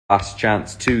last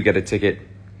chance to get a ticket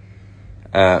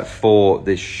for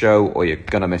this show, or you're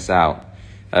gonna miss out.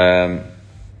 A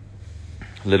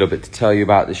little bit to tell you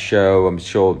about this show. I'm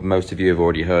sure most of you have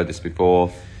already heard this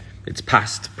before. It's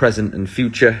past, present, and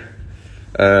future,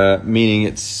 meaning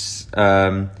it's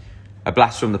a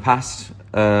blast from the past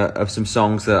of some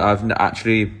songs that I've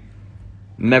actually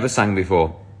never sang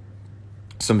before.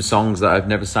 Some songs that I've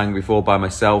never sang before by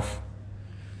myself.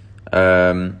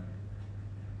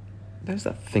 There's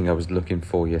that thing I was looking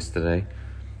for yesterday.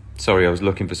 Sorry, I was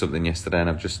looking for something yesterday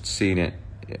and I've just seen it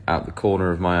out the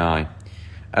corner of my eye.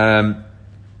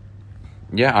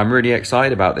 Yeah, I'm really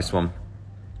excited about this one.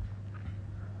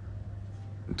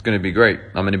 It's going to be great.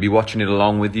 I'm going to be watching it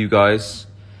along with you guys.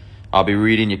 I'll be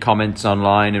reading your comments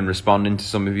online and responding to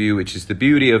some of you, which is the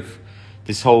beauty of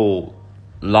this whole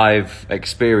live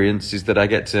experience, is that I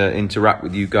get to interact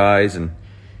with you guys and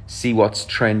see what's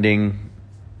trending.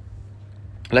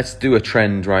 Let's do a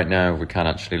trend right now if we can,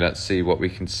 actually. Let's see what we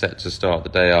can set to start the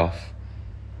day off.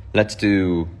 Let's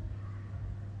do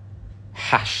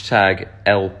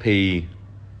 #LP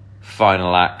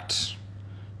final act.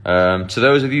 To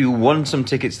those of you who won some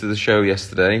tickets to the show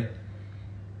yesterday,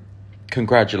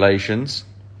 congratulations.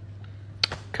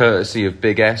 Courtesy of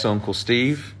Big S, Uncle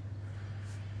Steve.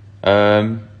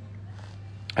 And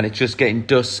it's just getting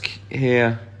dusk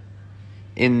here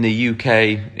in the UK,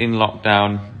 in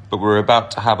lockdown. But we're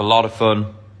about to have a lot of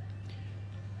fun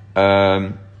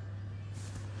on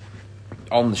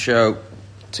the show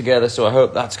together. So I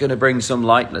hope that's going to bring some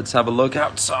light. Let's have a look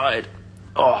outside.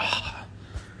 Oh,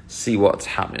 see what's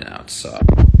happening outside.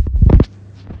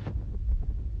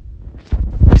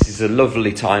 This is a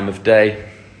lovely time of day.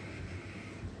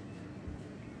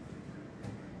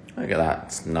 Look at that.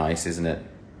 It's nice, isn't it?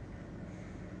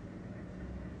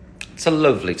 It's a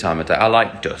lovely time of day. I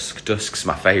like dusk. Dusk's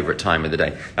my favourite time of the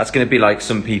day. That's going to be like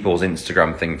some people's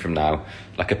Instagram thing from now.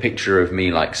 Like a picture of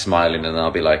me like smiling, and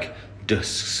I'll be like,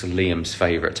 dusk's Liam's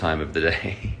favourite time of the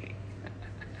day.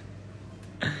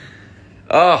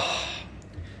 Oh,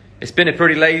 it's been a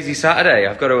pretty lazy Saturday,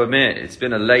 I've got to admit. It's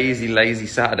been a lazy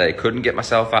Saturday. Couldn't get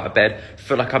myself out of bed.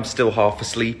 Feel like I'm still half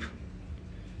asleep.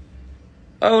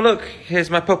 Oh, look, here's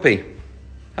my puppy.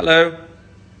 Hello.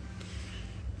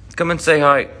 Come and say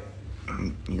hi.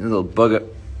 You little bugger.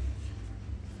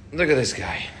 Look at this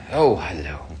guy. Oh,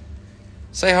 hello.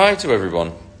 Say hi to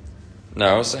everyone.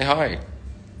 No, say hi.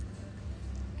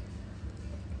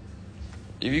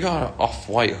 Have you got an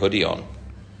off-white hoodie on?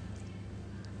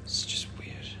 It's just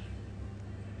weird.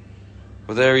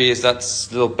 Well, there he is.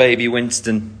 That's little baby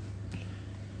Winston.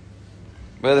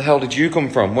 Where the hell did you come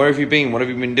from? Where have you been? What have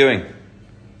you been doing?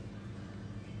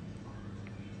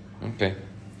 Okay.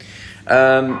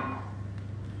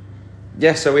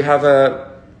 Yeah, so we have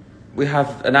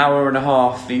an hour and a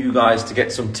half for you guys to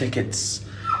get some tickets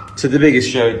to the biggest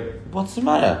show. What's the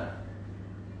matter?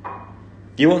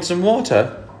 You want some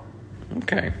water?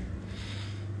 Okay.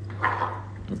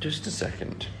 Just a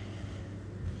second.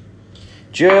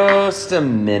 Just a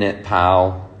minute,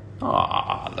 pal.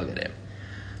 Ah, look at him.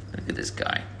 Look at this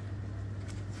guy.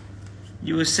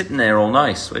 You were sitting there all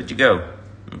nice. Where'd you go?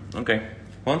 Okay.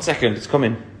 1 second, it's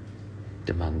coming.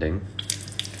 Demanding.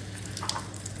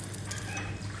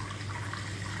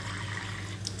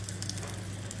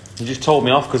 He just told me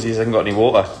off because he hasn't got any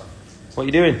water. What are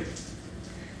you doing?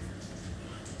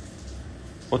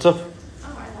 What's up? Oh,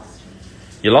 I lost him.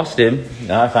 You lost him?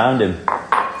 No, I found him.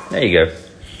 There you go.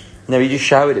 No, he just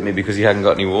shouted at me because he hadn't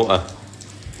got any water.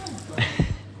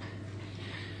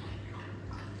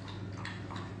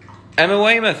 Emma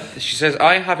Weymouth, she says,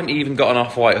 I haven't even got an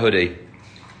off-white hoodie.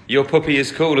 Your puppy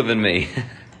is cooler than me.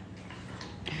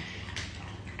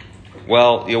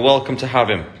 Well, you're welcome to have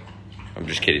him. I'm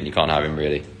just kidding, you can't have him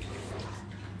really.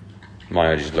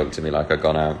 Maya just looked at me like I'd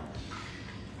gone out.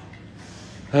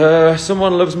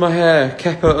 Someone loves my hair.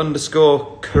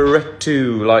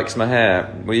 Kepper_Correctu likes my hair.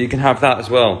 Well, you can have that as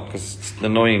well, because it's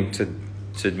annoying to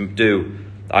do.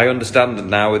 I understand that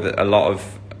now with a lot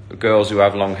of girls who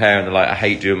have long hair and they're like, I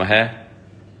hate doing my hair.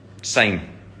 Same.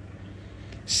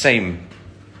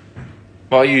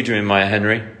 What are you doing, Maya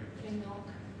Henry? Getting milk.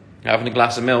 Having a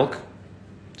glass of milk.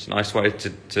 It's a nice way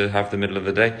to have the middle of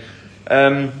the day.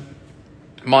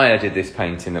 Maya did this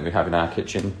painting that we have in our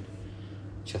kitchen,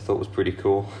 which I thought was pretty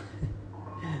cool.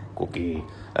 Cookie.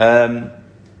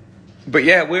 But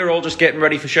yeah, we're all just getting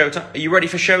ready for showtime. Are you ready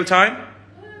for showtime?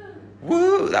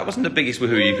 Woo! That wasn't the biggest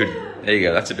woohoo you could... There you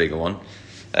go, that's a bigger one.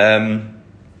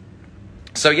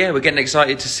 So yeah, we're getting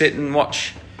excited to sit and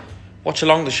watch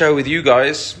along the show with you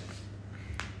guys.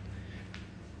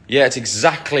 Yeah, it's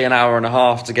exactly an hour and a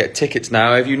half to get tickets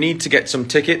now. If you need to get some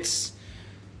tickets,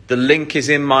 The link is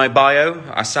in my bio.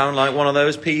 I sound like one of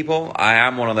those people. I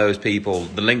am one of those people.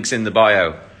 The link's in the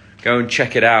bio. Go and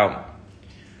check it out.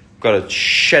 Got a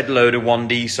shed load of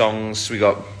 1D songs. We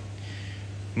got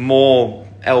more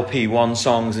LP1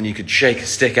 songs than you could shake a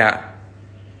stick at.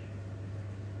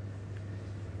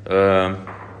 And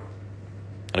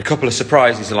a couple of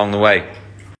surprises along the way.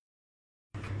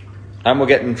 And we're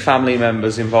getting family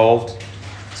members involved.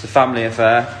 It's a family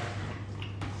affair.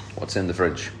 What's in the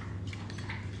fridge?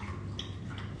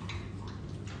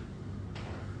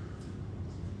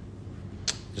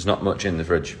 There's not much in the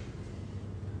fridge.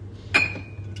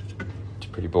 It's a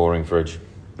pretty boring fridge.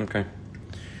 Okay.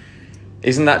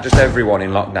 Isn't that just everyone in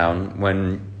lockdown?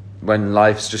 When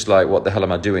life's just like, what the hell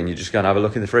am I doing? You just go and have a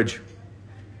look in the fridge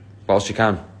whilst you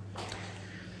can.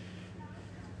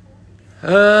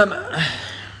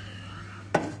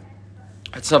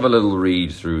 Let's have a little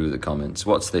read through the comments.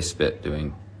 What's this bit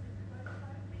doing?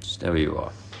 Just there you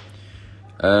are.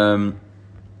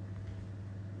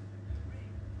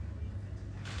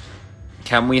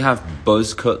 Can we have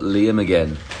Buzzcut Liam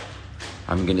again?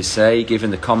 I'm going to say,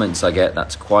 given the comments I get,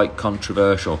 that's quite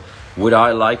controversial. Would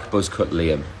I like Buzzcut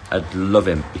Liam? I'd love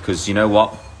him, because you know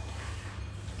what?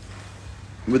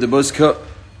 With the buzzcut,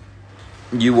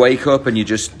 you wake up and you're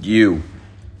just you.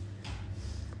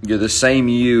 You're the same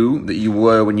you that you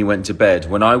were when you went to bed.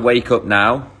 When I wake up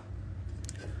now,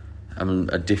 I'm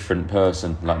a different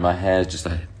person. Like, my hair's just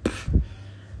like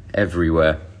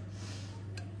everywhere.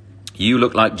 You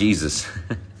look like Jesus.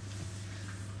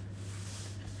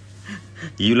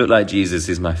 You look like Jesus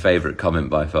is my favourite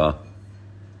comment by far.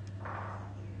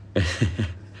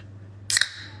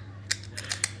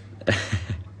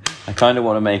 I kind of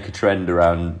want to make a trend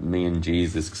around me and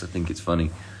Jesus because I think it's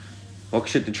funny. What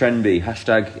should the trend be?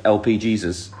 Hashtag LP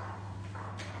Jesus.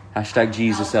 Hashtag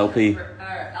Jesus LP.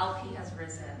 LP has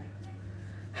risen.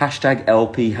 Hashtag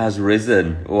LP has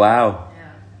risen. Wow.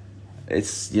 Yeah.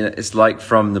 It's, you know, it's like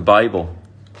from the Bible.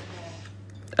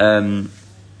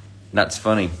 That's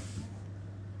funny.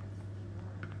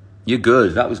 You're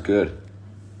good. That was good.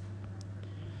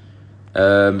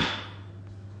 I'm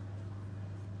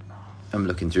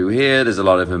looking through here. There's a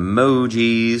lot of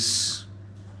emojis.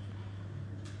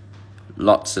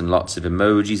 Lots and lots of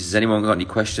emojis. Has anyone got any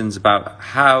questions about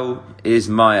how is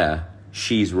Maya?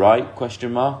 She's right?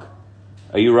 Question mark.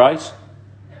 Are you right?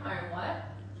 Am I what?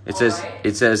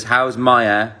 It says how's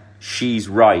Maya? She's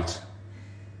right.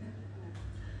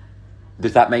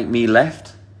 Does that make me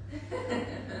left?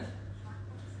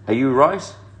 Are you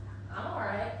right? I'm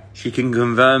alright. She can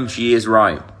confirm she is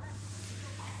right.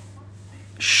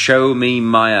 Show me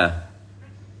Maya.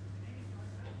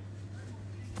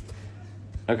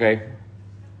 Okay.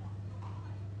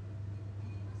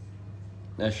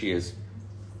 There she is.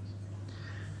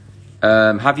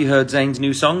 Have you heard Zayn's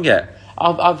new song yet?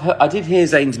 I did hear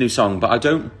Zayn's new song, but I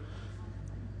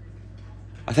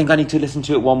think I need to listen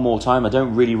to it one more time. I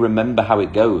don't really remember how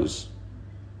it goes.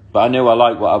 But I know I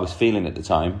like what I was feeling at the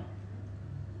time.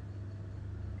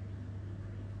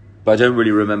 But I don't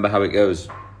really remember how it goes.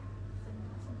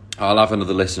 I'll have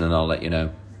another listen and I'll let you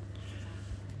know.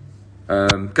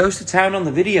 Goes to town on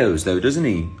the videos though, doesn't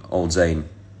he, old Zayn?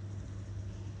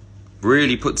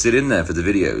 Really puts it in there for the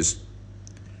videos.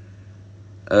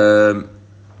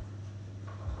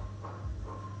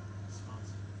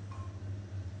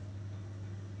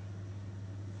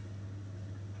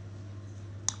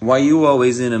 Why are you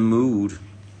always in a mood?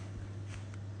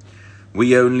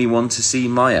 We only want to see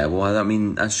Maya. Well, I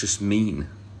mean, that's just mean.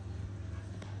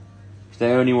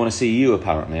 They only want to see you,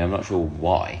 apparently. I'm not sure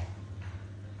why.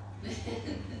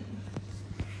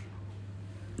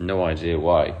 No idea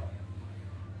why.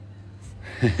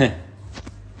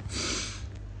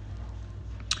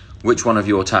 Which one of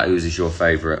your tattoos is your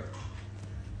favourite?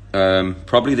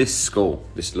 Probably this skull.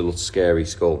 This little scary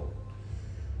skull.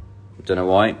 Don't know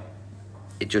why.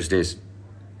 It just is.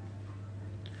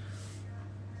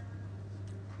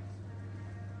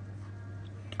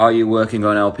 Are you working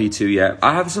on LP2 yet?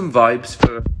 I have some vibes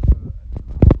for... At the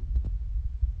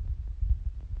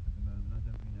moment, I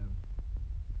don't really know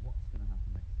what's going to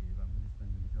happen next year, but I'm going to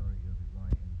spend the majority of it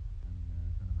writing and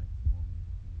trying to make some more music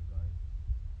for you guys.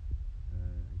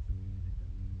 And some music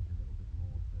that means a little bit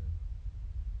more to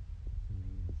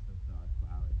me and stuff that I've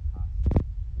put out in the past.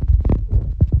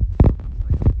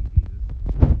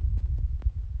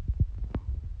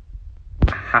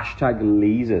 Hashtag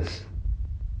Leesus.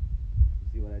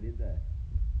 See what I did there?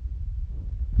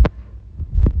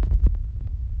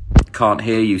 Can't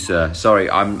hear you, sir. Sorry,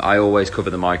 I always cover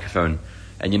the microphone.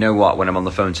 And you know what? When I'm on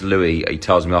the phone to Louis, he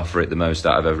tells me off for it the most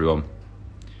out of everyone.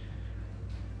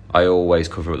 I always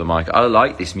cover up the mic. I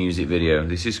like this music video.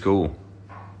 This is cool.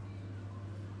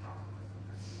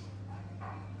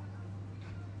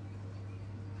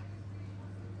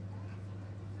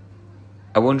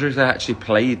 I wonder if they actually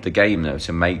played the game, though,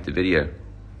 to make the video.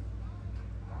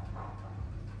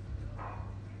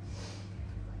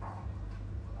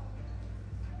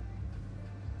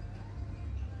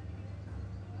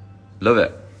 Love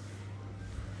it.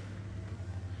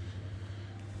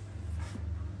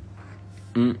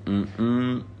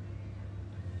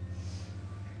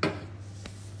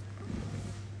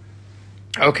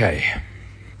 Okay.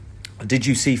 Did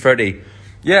you see Freddie?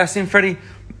 Yeah, I seen Freddie.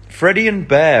 Freddie and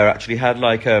Bear actually had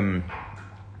like they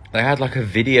had like a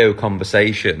video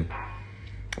conversation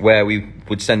where we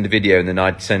would send a video and then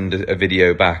I'd send a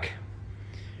video back.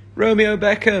 Romeo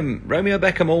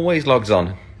Beckham always logs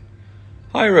on.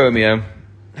 Hi Romeo,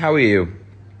 how are you?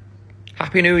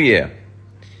 Happy New Year.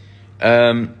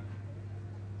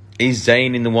 Is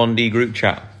Zane in the 1D group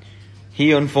chat?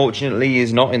 He unfortunately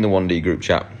is not in the 1D group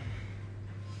chat.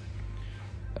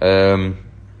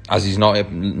 As he's no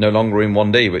longer in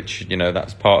 1D, which, you know,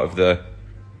 that's part of the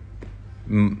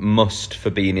must for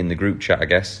being in the group chat, I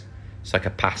guess. It's like a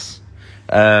pass.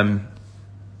 Dye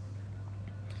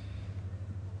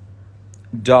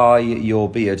your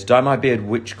beard. Dye my beard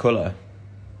which colour?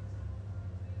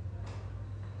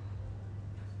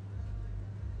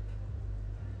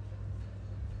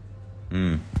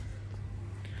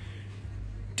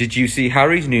 Did you see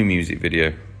Harry's new music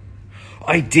video?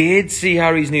 I did see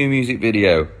Harry's new music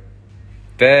video.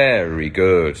 Very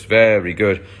good, very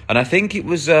good. And I think it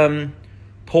was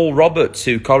Paul Roberts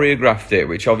who choreographed it,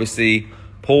 which obviously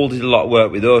Paul did a lot of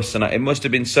work with us. And it must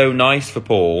have been so nice for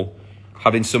Paul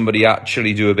having somebody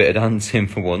actually do a bit of dancing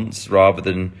for once, rather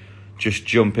than just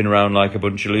jumping around like a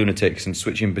bunch of lunatics and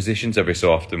switching positions every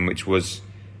so often, which was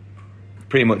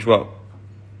pretty much what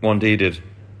 1D did.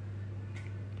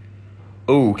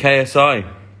 Oh, KSI.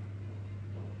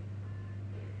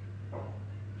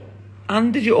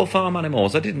 And Digital Farm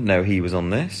Animals. I didn't know he was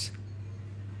on this.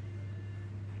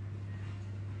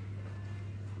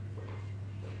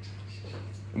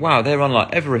 Wow, they're on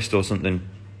like Everest or something.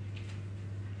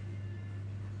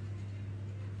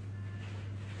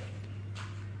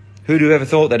 Who'd have ever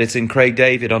thought that it's in Craig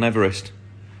David on Everest?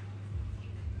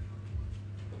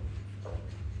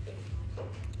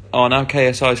 Oh, now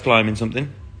KSI's climbing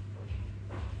something.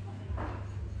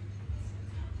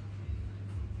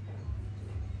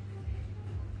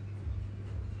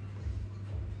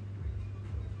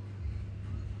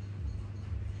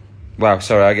 Wow,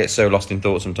 sorry, I get so lost in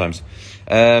thought sometimes.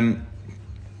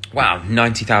 Wow,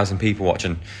 90,000 people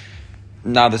watching.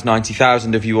 Now there's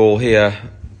 90,000 of you all here.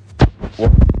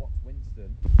 What's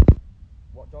Winston?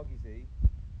 What dog is he?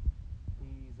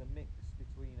 He's a mix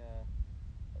between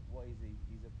what is he?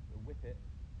 He's a whippet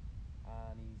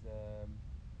and he's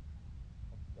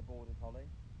a border collie.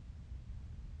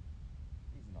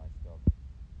 He's a nice dog.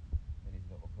 And he's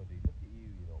a little hoodie. Look at you,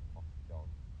 you little pocky dog.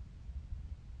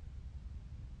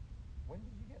 When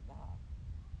did you get that?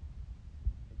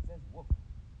 It says woof.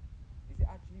 Is it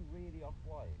actually really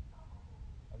off-white?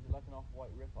 Or is it like an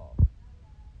off-white rip-off?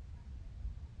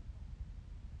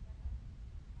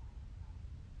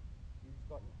 He's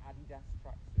got an Adidas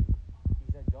tracksuit.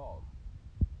 He's a dog.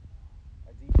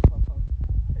 A dog.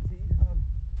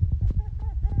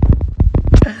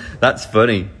 That's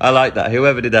funny. I like that.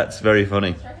 Whoever did that's very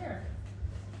funny. It's right here.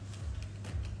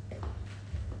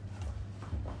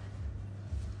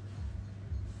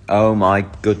 Oh my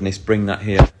goodness, bring that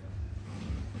here.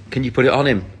 Can you put it on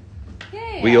him?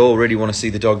 Yeah. We all really want to see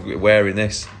the dog wearing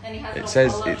this. And he has It little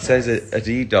says polo shirts. a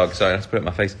D dog. Sorry, I have to put it in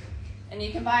my face. And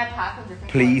you can buy a pack of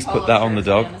different Please polo put that on the shirts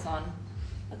dog. Amazon,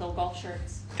 with little golf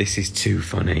shirts. This is too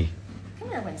funny.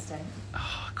 Come here, Winston.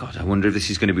 Oh God, I wonder if this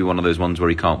is going to be one of those ones where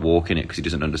he can't walk in it because he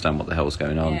doesn't understand what the hell's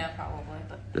going on. Yeah, probably.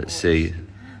 But Let's see.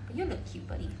 But you look cute,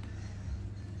 buddy.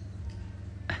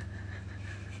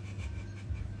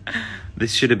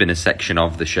 This should have been a section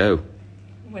of the show.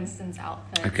 Winston's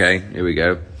outfit. Okay, here we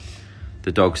go.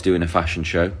 The dog's doing a fashion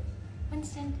show.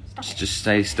 Winston, stop it. Just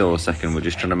stay still a second. We're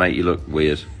just trying to make you look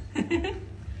weird.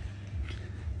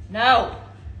 No.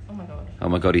 Oh my god. Oh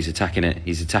my God, he's attacking it.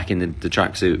 He's attacking the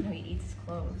tracksuit. No, he eats his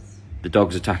clothes. The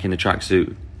dog's attacking the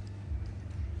tracksuit.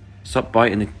 Stop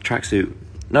biting the tracksuit.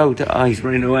 No, he's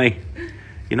running away.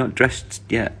 You're not dressed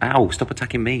yet. Ow, stop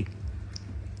attacking me.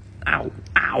 Ow,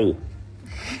 ow.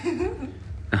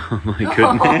 Oh my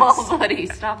goodness. Oh, buddy,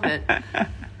 stop it.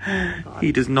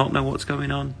 He does not know what's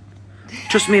going on.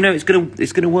 Trust me, no, it's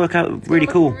gonna work out really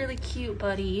cool. Really cute,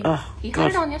 buddy. Oh, he God.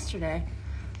 had it on yesterday.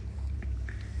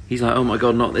 He's like, oh my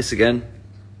God, not this again.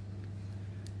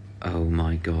 Oh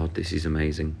my God, this is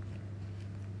amazing.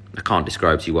 I can't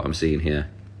describe to you what I'm seeing here.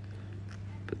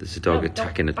 But there's a dog No,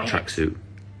 attacking a don't bite it. tracksuit.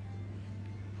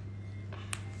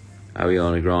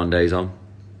 Ariana Grande's on.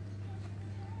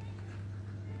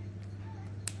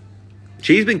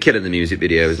 She's been killing the music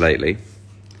videos lately.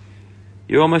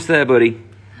 You're almost there, buddy.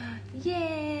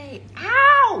 Yay!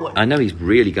 Ow! I know he's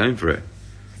really going for it.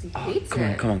 He hates Come on,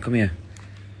 it. come on, come here.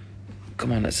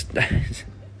 Come on, let's...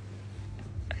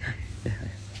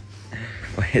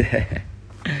 Wait there.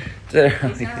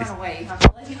 He's gonna run away. You have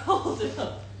to let me hold him.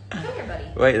 Come here, buddy.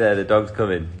 Wait there, the dog's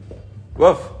coming.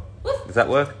 Woof! Woof. Does that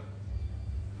work?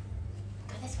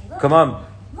 Go this way. Look. Come on,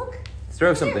 Look. throw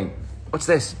Come something. here. What's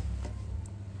this?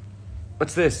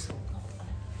 What's this?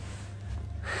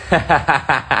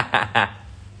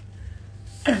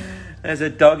 There's a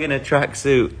dog in a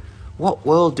tracksuit. What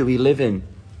world do we live in?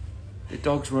 The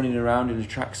dog's running around in a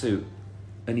tracksuit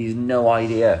and he's no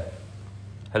idea.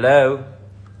 Hello?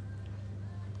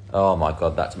 Oh my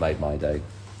God, that's made my day.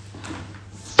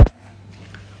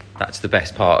 That's the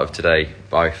best part of today,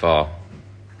 by far.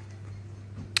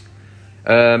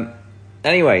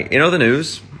 Anyway, in other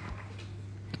news,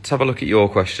 let's have a look at your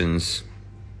questions.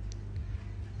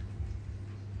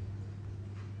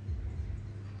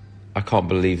 I can't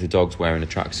believe the dog's wearing a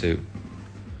tracksuit.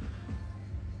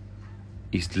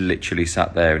 He's literally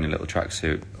sat there in a little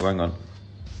tracksuit. Oh, hang on.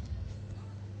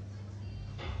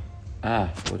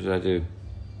 Ah, what did I do?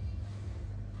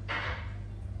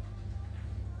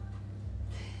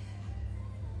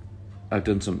 I've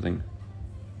done something.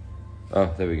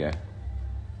 Oh, there we go.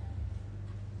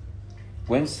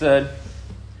 Winston,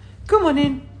 come on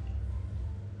in.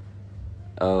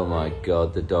 Oh my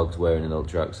God, the dog's wearing a little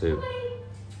tracksuit.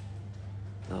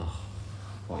 Oh,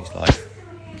 what is life?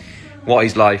 What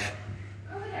is life?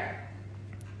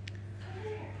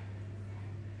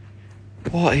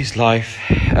 What is life?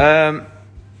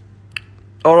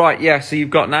 All right, yeah, so you've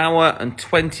got an hour and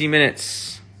 20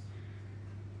 minutes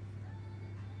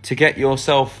to get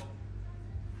yourself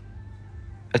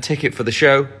a ticket for the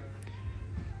show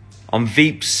on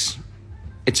Veeps.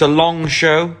 It's a long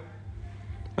show.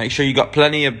 Make sure you got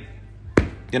plenty of,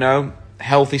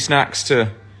 healthy snacks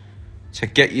to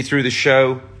get you through the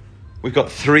show. We've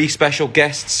got 3 special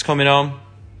guests coming on.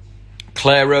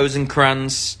 Claire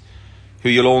Rosenkrantz, who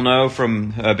you'll all know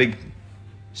from her big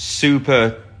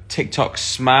super TikTok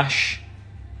smash,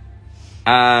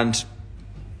 and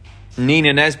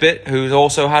Nina Nesbitt, who's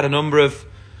also had a number of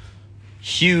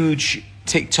huge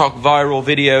TikTok viral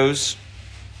videos,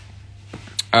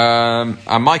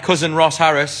 and my cousin Ross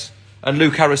Harris and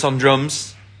Luke Harris on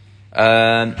drums,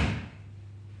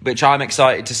 which I'm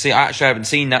excited to see. I actually haven't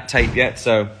seen that tape yet,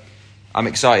 so I'm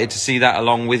excited to see that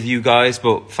along with you guys.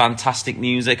 But fantastic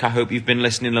music. I hope you've been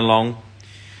listening along.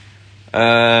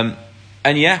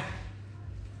 And yeah,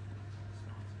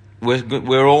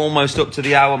 we're almost up to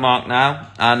the hour mark now,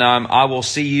 and I will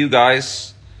see you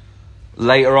guys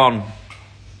later on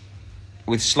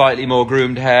with slightly more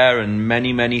groomed hair and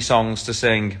many songs to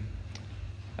sing.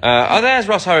 Oh, there's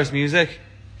Ross Harris music.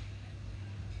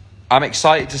 I'm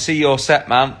excited to see your set,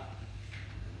 man.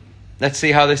 Let's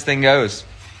see how this thing goes.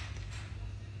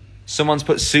 Someone's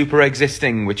put super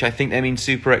existing, which I think they mean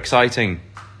super exciting.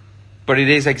 But it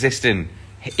is existing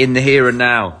in the here and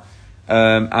now.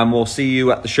 And we'll see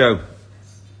you at the show.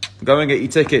 Go and get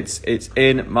your tickets. It's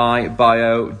in my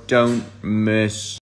bio. Don't miss.